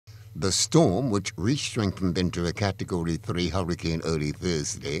The storm, which re-strengthened into a Category 3 hurricane early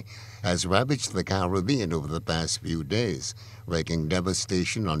Thursday, has ravaged the Caribbean over the past few days, wreaking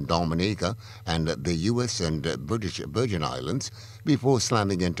devastation on Dominica and the U.S. and British Virgin Islands before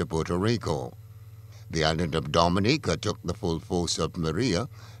slamming into Puerto Rico. The island of Dominica took the full force of Maria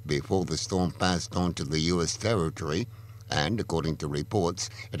before the storm passed on to the U.S. territory, and, according to reports,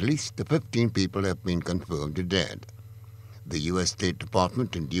 at least 15 people have been confirmed dead. The U.S. State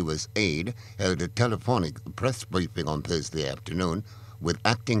Department and U.S. Aid held a telephonic press briefing on Thursday afternoon with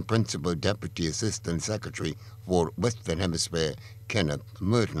Acting Principal Deputy Assistant Secretary for Western Hemisphere Kenneth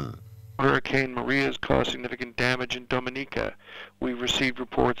Merton. Hurricane Maria has caused significant damage in Dominica. We've received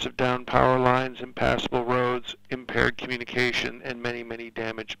reports of downed power lines, impassable roads, impaired communication, and many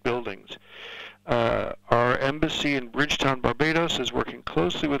damaged buildings. Our embassy in Bridgetown, Barbados is working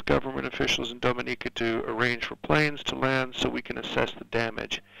closely with government officials in Dominica to arrange for planes to land so we can assess the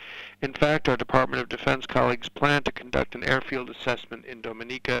damage. In fact, our Department of Defense colleagues plan to conduct an airfield assessment in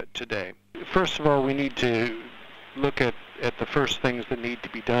Dominica today. First of all, we need to look at the first things that need to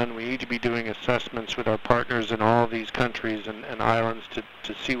be done. We need to be doing assessments with our partners in all these countries and islands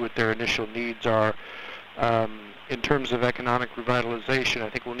to see what their initial needs are. In terms of economic revitalization, I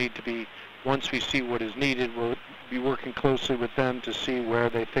think we'll need to be, once we see what is needed, we'll be working closely with them to see where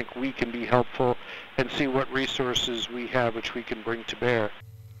they think we can be helpful and see what resources we have which we can bring to bear.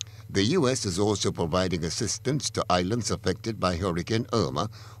 The U.S. is also providing assistance to islands affected by Hurricane Irma,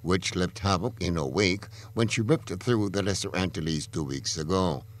 which left havoc in her wake when she ripped through the Lesser Antilles 2 weeks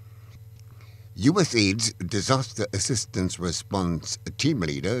ago. USAID's Disaster Assistance Response Team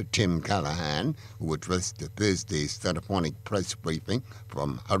Leader Tim Callahan, who addressed Thursday's telephonic press briefing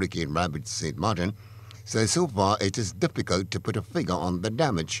from hurricane-ravaged St. Martin, says so far it is difficult to put a figure on the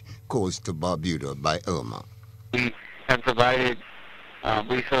damage caused to Barbuda by Irma. We have provided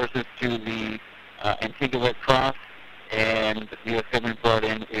resources to the Antigua Red Cross, and the U.S. government brought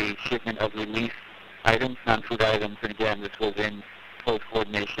in a shipment of relief items, non-food items, and again, this was in close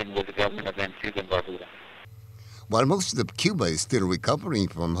coordination with the government of Antigua and Barbuda. While most of Cuba is still recovering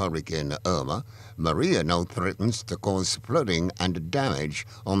from Hurricane Irma, Maria now threatens to cause flooding and damage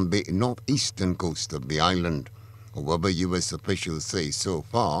on the northeastern coast of the island. However, U.S. officials say so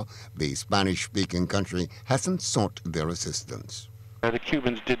far the Spanish-speaking country hasn't sought their assistance. The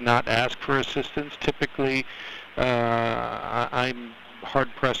Cubans did not ask for assistance. Typically, I'm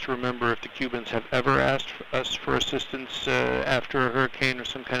hard-pressed to remember if the Cubans have ever asked us for assistance after a hurricane or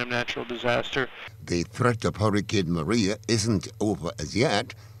some kind of natural disaster. The threat of Hurricane Maria isn't over as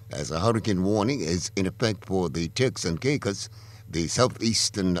yet, as a hurricane warning is in effect for the Turks and Caicos, the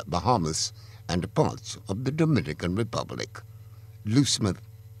southeastern Bahamas, and parts of the Dominican Republic. Lou Smith,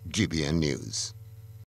 GBN News.